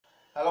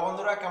Hello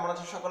বন্ধুরা, কেমন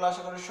আছো সকলে?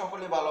 আশা করি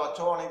সকলেই ভালো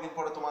আছো। অনেকদিন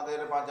পরে তোমাদের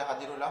মাঝে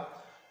হাজির হলাম।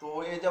 তো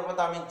এই যাবত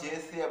আমি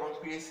জেএসসি এবং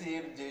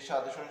পিএসসির যে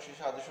সাজেশন সেই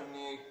সাজেশন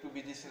নিয়ে একটু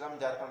বিজি ছিলাম,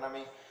 যার কারণে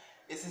আমি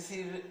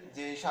এসএসসির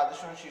যে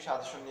সাজেশন সেই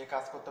সাজেশন নিয়ে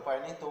কাজ করতে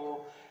পারিনি। তো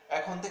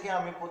এখন থেকে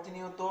আমি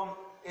প্রতিনিয়ত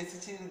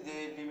এসএসসির যে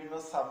বিভিন্ন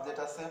সাবজেক্ট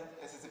আছে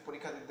এসএসসি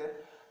পরীক্ষার্থীদের,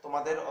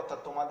 তোমাদের অর্থাৎ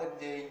তোমাদের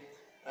যেই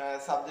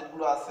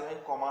সাবজেক্টগুলো আছে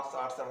কমার্স,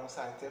 আর্টস এবং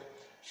সায়েন্সের,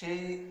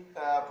 সেই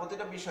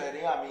প্রতিটা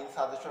বিষয়েরই আমি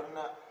সাজেশন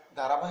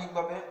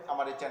ধারাবাহিকভাবে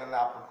আমার এই চ্যানেলে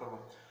আপলোড করব।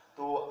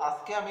 তো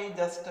আজকে আমি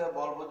জাস্ট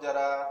বলবো,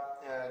 যারা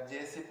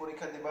জেএসসি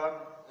পরীক্ষা দিবা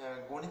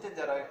গণিতে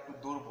যারা একটু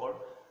দুর্বল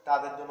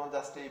তাদের জন্য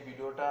জাস্ট এই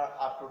ভিডিওটা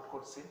আপলোড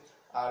করছি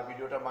আর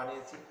ভিডিওটা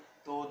বানিয়েছি।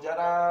 তো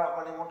যারা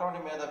মানে মোটামুটি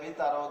মেধাবী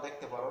তারাও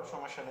দেখতে পারো,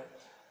 সমস্যা নেই।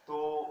 তো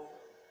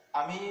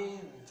আমি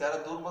যারা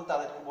দুর্বল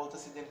তাদেরকে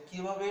বলতেছি যে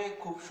কিভাবে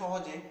খুব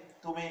সহজে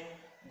তুমি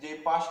যে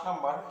 5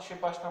 নাম্বার সে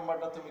 5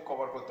 নাম্বারটা তুমি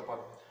কভার করতে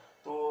পারো।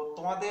 তো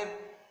তোমাদের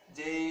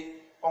যে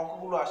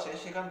অঙ্কগুলো আসে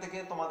সেখান থেকে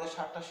তোমাদের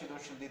 7টা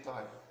সৃজনশীল দিতে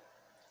হয়।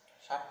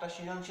 7টা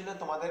সৃজনশীলে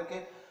তোমাদেরকে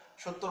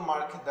 70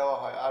 মার্ক দেওয়া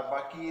হয়, আর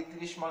বাকি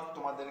 30 মার্ক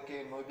তোমাদেরকে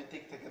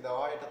নৈবেদিক থেকে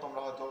দেওয়া হয়। এটা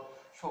তোমরা হয়তো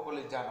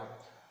সকলেই জানো।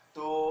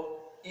 তো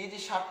এই যে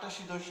 7টা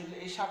সৃজনশীল,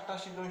 এই 7টা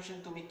সৃজনশীল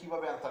তুমি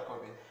কিভাবে অ্যান্সার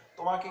করবে?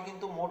 তোমাকে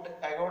কিন্তু মোট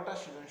 11টা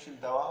সৃজনশীল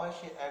দেওয়া হয়,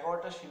 সেই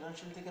 11টা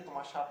সৃজনশীল থেকে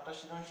তোমার 7টা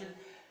সৃজনশীল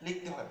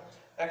লিখতে হয়।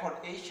 এখন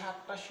এই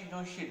 7টা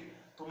সৃজনশীল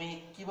তুমি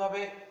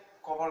কিভাবে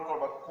কভার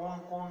করবা, কোন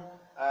কোন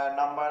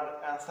নাম্বার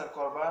অ্যান্সার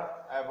করবা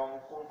এবং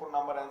কোন কোন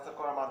নাম্বার অ্যান্সার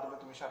করার মাধ্যমে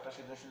তুমি 7টা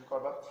সৃজনশীল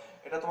করবা,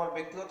 এটা তোমার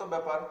ব্যক্তিগত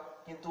ব্যাপার।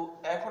 কিন্তু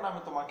এখন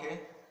আমি তোমাকে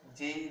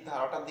যেই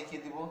ধারাটা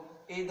দেখিয়ে দিব,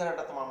 এই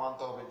ধারাটা তোমার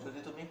মানতে হবে যদি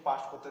তুমি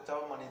পাস করতে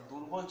চাও, মানে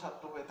দুর্বল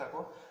ছাত্র হয়ে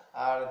থাকো।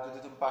 আর যদি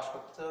তুমি পাস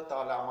করতে চাও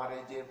তাহলে আমার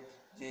এই যে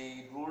যেই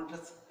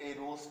রুলস, এই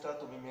রুলসটা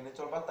তুমি মেনে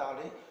চলবা,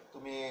 তাহলে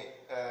তুমি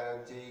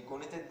যেই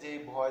গণিতের যেই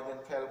ভয় দেন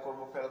ফেল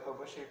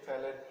করবো সেই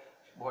ফেলের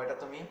ভয়টা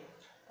তুমি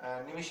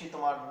নিমিষেই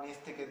তোমার নিজ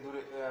থেকে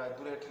দূরে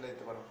দূরে ঠেলে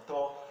দিতে পারো। তো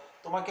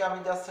তোমাকে আমি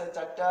জাস্ট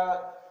 4টা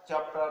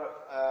চ্যাপ্টার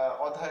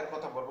অধ্যায়ের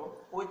কথা বলবো।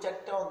 ওই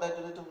 4টা অধ্যায়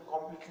যদি তুমি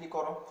কমপ্লিটলি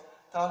করো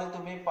তাহলে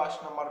তুমি 5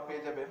 নাম্বার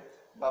পেয়ে যাবে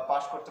বা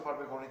পাস করতে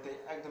পারবে গণিতে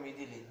একদম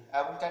ইজিলি।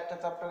 এবং 4টা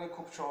চ্যাপ্টারই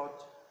খুব সহজ,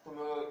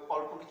 তুমি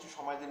অল্প কিছু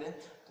সময় দিলে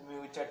তুমি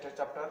ওই 4টা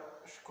চ্যাপ্টার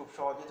খুব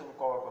সহজেই তুমি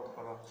কভার করতে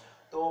পারো।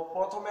 তো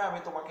প্রথমে আমি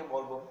তোমাকে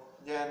বলবো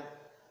যে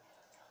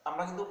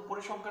আমরা কিন্তু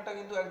পরিসংখ্যানটা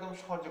কিন্তু একদম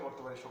সহজে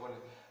করতে পারি সকলে,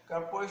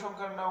 কারণ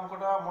পরিসংখ্যানের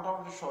অঙ্কটা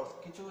মোটামুটি সহজ।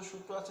 কিছু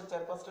সূত্র আছে,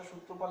 4-5টা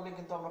সূত্র পারলে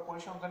কিন্তু আমরা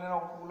পরিসংখ্যানের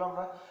অঙ্কগুলো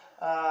আমরা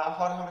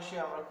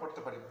হরহামেশাই আমরা করতে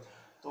পারি।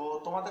 তো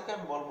তোমাদেরকে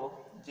আমি বলবো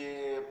যে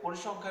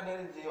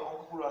পরিসংখ্যানের যে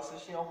অঙ্কগুলো আছে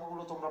সেই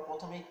অঙ্কগুলো তোমরা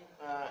প্রথমেই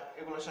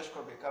এগুলো শেষ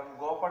করবে, কারণ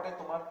গ পার্টে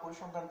তোমার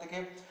পরিসংখ্যান থেকে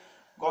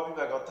গ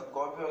বিভাগে, অর্থাৎ গ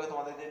বিভাগে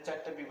তোমাদের যে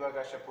 4টা বিভাগ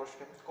আসে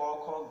প্রশ্নে, ক,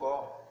 খ, গ,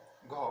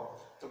 ঘ।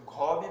 তো ঘ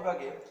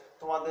বিভাগে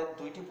তোমাদের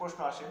 2টি প্রশ্ন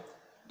আসে,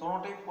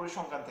 দুটোটাই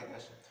পরিসংখ্যান থেকে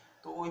আসে।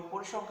 তো ওই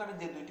পরিসংখ্যানের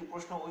যে 2টি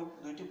প্রশ্ন, ওই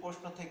 2টি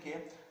প্রশ্ন থেকে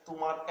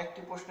তোমার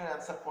একটি প্রশ্নের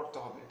অ্যান্সার করতে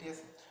হবে, ঠিক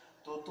আছে?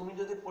 তো তুমি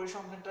যদি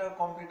পরিসংখ্যানটা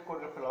কমপ্লিট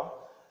করে ফেলো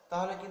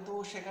তাহলে কিন্তু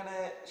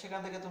সেখান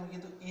থেকে তুমি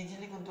কিন্তু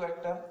ইজিলি কিন্তু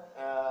একটা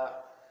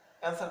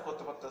অ্যান্সার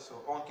করতে পারতেছো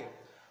অঙ্কের।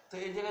 তো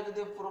এই জায়গায় যদি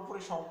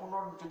পুরোপুরি সম্পূর্ণ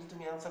যদি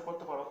তুমি অ্যান্সার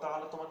করতে পারো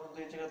তাহলে তোমার কিন্তু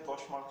এই জায়গায়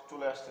 10 মার্ক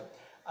চলে আসছে।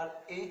 আর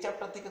এই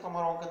চ্যাপ্টার থেকে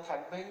তোমার অঙ্কে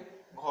থাকবেই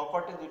ঘ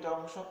পার্টে 2টা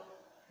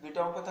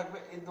অঙ্ক থাকবে,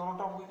 এই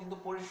দুটো অঙ্ক কিন্তু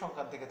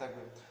পরিসংখ্যান থেকে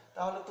থাকবে।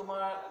 তাহলে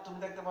তুমি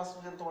দেখতে পাচ্ছ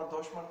যে তোমার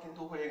 10 মার্ক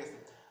কিন্তু হয়ে গেছে।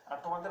 আর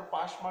তোমাদের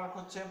পাস মার্ক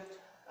হচ্ছে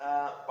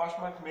পাস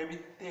মার্ক মেবি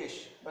 23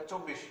 বা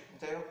 24,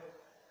 যাই হোক।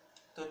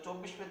 তো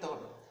 24 পেতে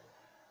হবে।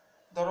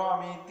 ধরো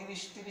আমি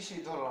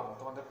 30ই ধরলাম,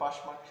 তোমাদের পাস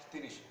মার্ক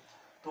 30।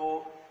 তো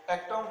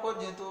একটা অঙ্ক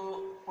যেহেতু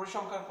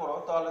পরিসংখ্যান করো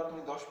তাহলে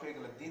তুমি 10 পেয়ে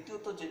গেলে।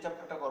 দ্বিতীয়ত যে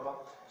চ্যাপ্টারটা করবা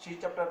সেই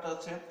চ্যাপ্টারটা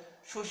হচ্ছে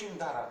সসীম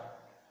ধারার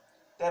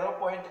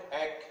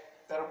 13.1,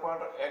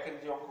 13.1 এর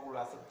যে অঙ্কগুলো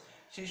আছে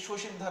সেই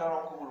সসীম ধারার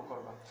অঙ্কগুলো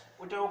করবা।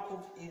 ওইটাও খুব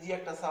ইজি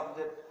একটা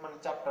সাবজেক্ট, মানে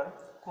চ্যাপ্টার।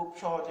 খুব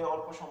সহজে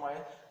অল্প সময়ে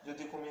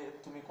যদি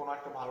তুমি কোনো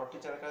একটা ভালো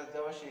টিচারের কাছে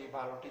যাওয়া, সেই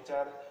ভালো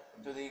টিচার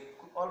যদি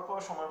অল্প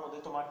সময়ের মধ্যে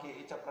তোমাকে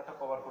এই চ্যাপ্টারটা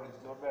কভার করে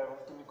দিতে পারবে এবং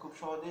তুমি খুব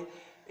সহজেই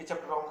এই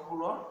চ্যাপ্টার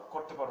অঙ্কগুলো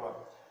করতে পারবা।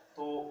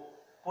 তো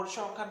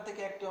পরিসংখ্যান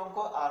থেকে একটি অঙ্ক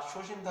আর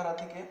সসীম ধারা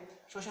থেকে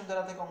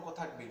অঙ্ক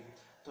থাকবেই।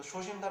 তো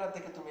সসীম ধারা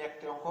থেকে তুমি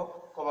একটি অঙ্ক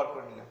কভার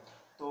করে নিলে,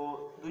 তো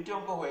 2টি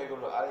অঙ্ক হয়ে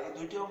গেল। আর এই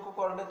 2টি অঙ্ক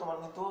করলে তোমার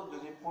কিন্তু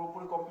যদি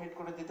পুরোপুরি কমপ্লিট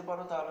করে দিতে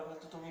পারো তাহলে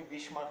কিন্তু তুমি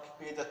 20 মার্ক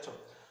পেয়ে যাচ্ছ।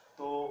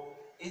 তো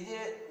এই যে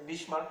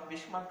 20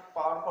 মার্ক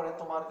পাওয়ার পরে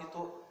তোমার কিন্তু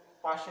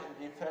পাশে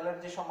যে ফেলের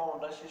যে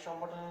সম্ভাবনা সেই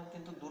সম্ভাবনা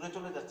কিন্তু দূরে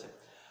চলে যাচ্ছে।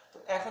 তো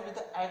এখন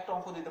যদি আরেকটা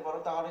অঙ্ক দিতে পারো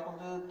তাহলে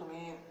কিন্তু তুমি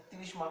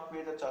 30 মার্ক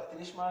পেয়ে যাচ্ছ, আর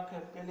 30 মার্ক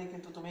পেলে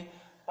কিন্তু তুমি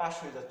পাস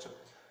হয়ে যাচ্ছ।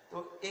 তো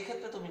এই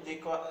ক্ষেত্রে তুমি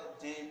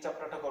যে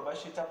চ্যাপ্টারটা করবা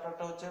সেই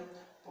চ্যাপ্টারটা হচ্ছে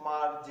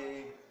তোমার যে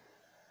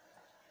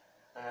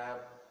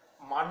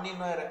মান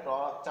নির্ণয়ের একটা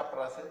চ্যাপ্টার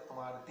আছে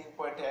তোমার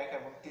 3.1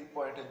 এবং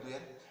 3.2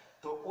 এর।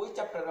 তো ওই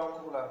চ্যাপ্টারের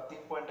অঙ্কগুলো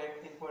 3.1,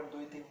 3.2,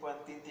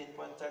 3.3,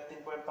 3.4,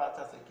 3.5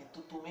 আছে, কিন্তু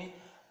তুমি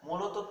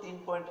মূলত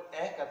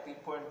 3.1 আর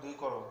 3.2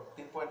 করো।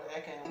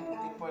 3.1 এবং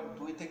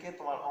 3.2 থেকে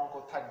তোমার অঙ্ক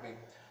থাকবে।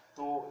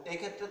 তো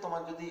এক্ষেত্রে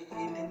তোমার যদি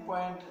এই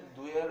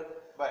 3.2 এর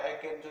বা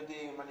একের যদি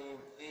মানে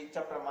এই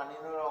চ্যাপ্টার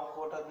মানিয়ে নেওয়ার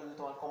অঙ্কটা যদি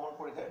তোমার কমন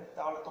পড়ে যায়,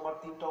 তাহলে তোমার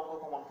 3টা অঙ্ক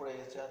কমন পড়ে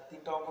গেছে। আর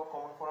 3টা অঙ্ক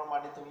কমন পড়া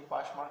মানে তুমি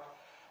পাস মার্ক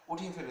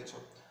উঠিয়ে ফেলেছো।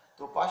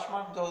 তো পাস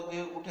মার্ক যদি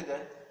উঠে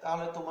যায়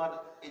তাহলে তোমার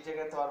এই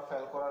জায়গায় তো আর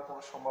ফেল করার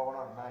কোনো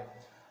সম্ভাবনা নাই।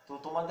 তো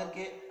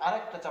তোমাদেরকে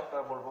আরেকটা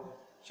চ্যাপ্টার বলবো,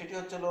 সেটি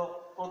হচ্ছিল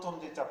প্রথম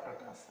যে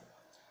চ্যাপ্টারটা আছে,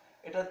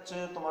 এটা হচ্ছে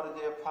তোমার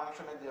যে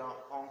ফাংশনের যে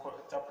অঙ্ক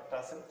চ্যাপ্টারটা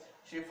আছে,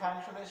 সেই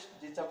ফাংশনের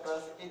যে চ্যাপ্টার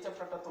আছে এই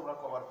চ্যাপ্টারটা তোমরা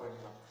কভার করে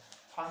নিলাম।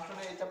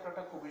 ফাংশনের এই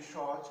চ্যাপ্টারটা খুবই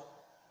সহজ,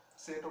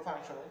 সেট ও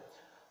ফাংশনের।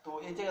 তো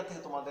এই জায়গা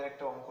থেকে তোমাদের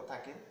একটা অঙ্ক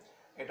থাকে,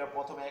 এটা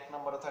প্রথমে 1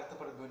 নম্বরে থাকতে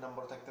পারে, 2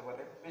 নম্বরে থাকতে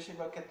পারে,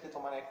 বেশিরভাগ ক্ষেত্রে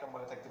তোমার 1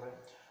 নম্বরে থাকতে পারে।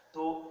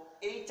 তো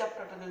এই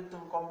চ্যাপ্টারটা যদি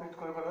তুমি কমপ্লিট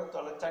করে ফেলো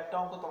তাহলে 4টা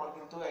অঙ্ক তোমার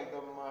কিন্তু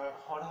একদম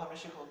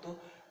হরহামেশা কিন্তু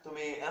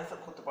তুমি অ্যান্সার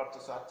করতে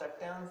পারতেছো। আর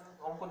 4টে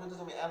অঙ্ক যদি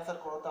তুমি অ্যান্সার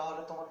করো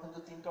তাহলে তোমার কিন্তু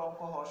 3টা অঙ্ক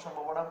হওয়ার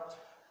সম্ভাবনা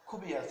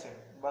খুবই আছে।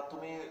 বা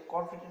তুমি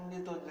কনফিডেন্টলি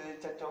তো যদি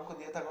 4টে অঙ্ক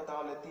দিয়ে থাকো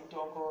তাহলে 3টে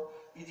অঙ্ক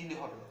ইজিলি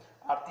হবে।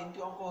 আর 3টে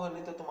অঙ্ক হলে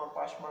তো তোমার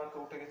পাস মার্কে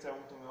উঠে গেছে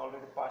এবং তুমি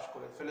অলরেডি পাস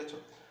করে ফেলেছো।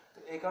 তো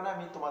এই কারণে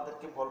আমি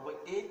তোমাদেরকে বলবো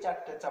এই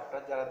 4টে চ্যাপ্টার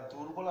যারা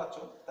দুর্বল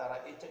আছো তারা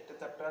এই 4টে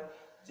চ্যাপ্টার,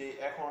 যে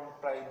এখন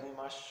প্রায় 2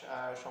 মাস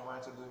সময়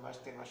আছে, 2 মাস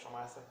 3 মাস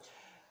সময় আছে,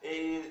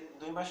 এই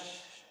 2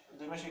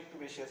 মাস একটু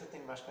বেশি আছে,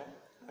 3 মাস নয়,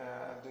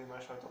 2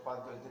 মাস হয়তো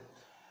 5-10 দিন।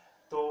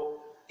 তো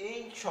এই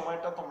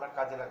সময়টা তোমরা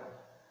কাজে লাগাও।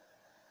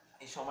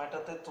 এই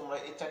সময়টাতে তোমরা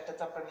এই 4টে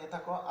চ্যাপ্টার নিয়ে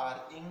থাকো। আর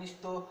ইংলিশ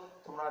তো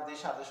তোমরা যে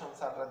সাজেশন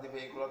স্যাররা দিবে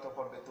এগুলো তো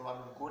পড়বে। তো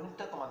আমি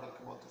গণিতটা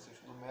তোমাদেরকে বলতেছি,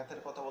 শুধু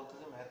ম্যাথের কথা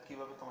বলতেছি, ম্যাথ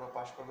কিভাবে তোমরা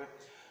পাস করবে।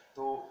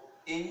 তো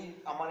এই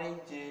আমার এই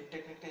যে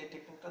টেকনিকটা, এই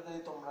টেকনিকটা যদি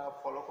তোমরা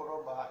ফলো করো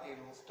বা এই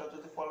রুলসটা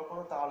যদি ফলো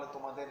করো তাহলে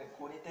তোমাদের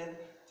গণিতের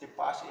যে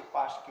পাস, এই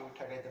পাস কেউ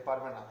ঠেকাইতে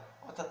পারবে না,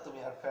 অর্থাৎ তুমি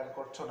আর ফেল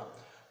করছো না।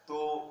 তো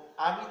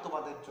আমি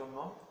তোমাদের জন্য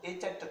এই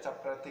 4টে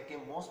চ্যাপ্টার থেকে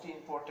মোস্ট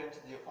ইম্পর্টেন্ট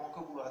যে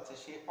অঙ্কগুলো আছে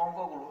সেই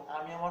অঙ্কগুলো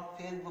আমি আমার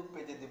ফেসবুক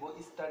পেজে দেবো,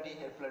 study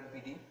helpline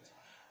BD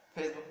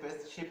Facebook page.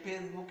 সেই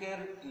ফেসবুকের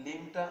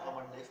লিঙ্কটা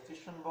আমার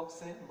ডেসক্রিপশন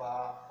বক্সে বা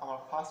আমার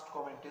ফার্স্ট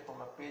কমেন্টে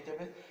তোমরা পেয়ে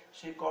যাবে।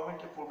 সেই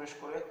কমেন্টে প্রবেশ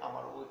করে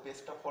আমার ওই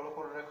পেজটা ফলো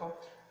করে রাখো।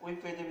 ওই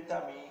পেজের ভিতরে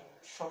আমি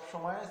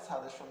সবসময়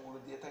সাজেশনগুলো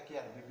দিয়ে থাকি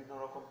আর বিভিন্ন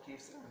রকম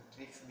টিপস এবং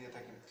ট্রিক্স দিয়ে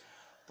থাকি।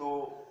 তো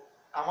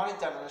আমার এই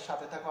চ্যানেলের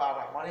সাথে থাকো। আর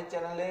আমার এই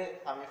চ্যানেলে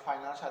আমি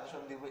ফাইনাল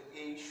সাজেশন দিব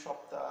এই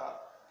সপ্তাহ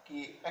কি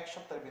 1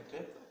 সপ্তাহের ভিতরে,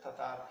 অর্থাৎ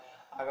আর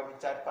আগামী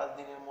 4-5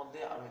 দিনের মধ্যে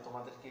আমি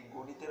তোমাদেরকে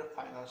গণিতের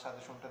ফাইনাল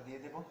সাজেশনটা দিয়ে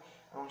দেব।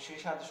 এবং সেই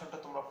সাজেশনটা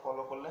তোমরা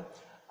ফলো করলে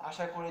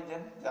আশা করি যে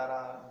যারা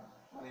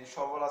মানে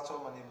সবল আছো,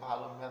 মানে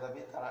ভালো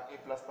মেধাবী, তারা A+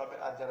 পাবে।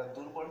 আর যারা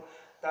দুর্বল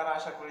তারা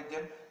আশা করি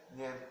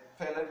যে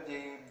ফেলের যে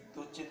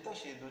দুশ্চিন্তা,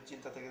 সেই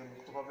দুশ্চিন্তা থেকে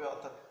মুক্ত পাবে,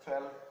 অর্থাৎ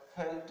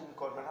ফেল তুমি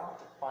করবে না,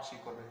 অর্থাৎ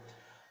পাসই করবে।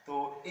 তো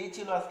এই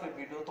ছিল আজকের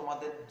ভিডিও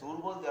তোমাদের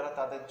দুর্বল যারা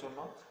তাদের জন্য।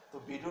 তো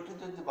ভিডিওটি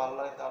যদি ভালো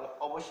লাগে তাহলে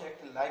অবশ্যই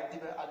একটি লাইক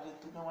দিবে। আর যদি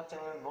তুমি আমার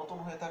চ্যানেলে নতুন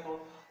হয়ে থাকো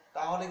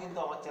তাহলে কিন্তু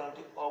আমার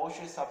চ্যানেলটি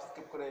অবশ্যই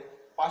সাবস্ক্রাইব করে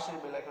পাশের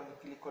বেল আইকনটি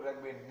ক্লিক করে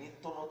রাখবে।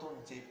 নিত্য নতুন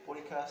যে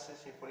পরীক্ষা আসছে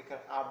সেই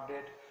পরীক্ষার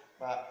আপডেট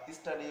বা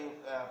স্টাডি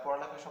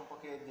পড়ালেখা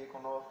সম্পর্কে যে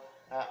কোনো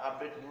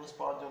আপডেট নিউজ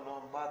পাওয়ার জন্য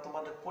বা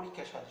তোমাদের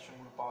পরীক্ষার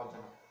সাজেশনগুলো পাওয়ার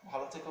জন্য।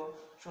 ভালো থেকো,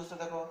 সুস্থ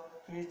থাকো।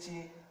 ফিরছি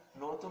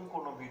নতুন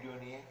কোনো ভিডিও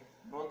নিয়ে,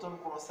 নতুন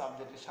কোনো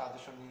সাবজেক্টের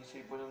সাজেশন নিয়ে।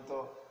 সেই পর্যন্ত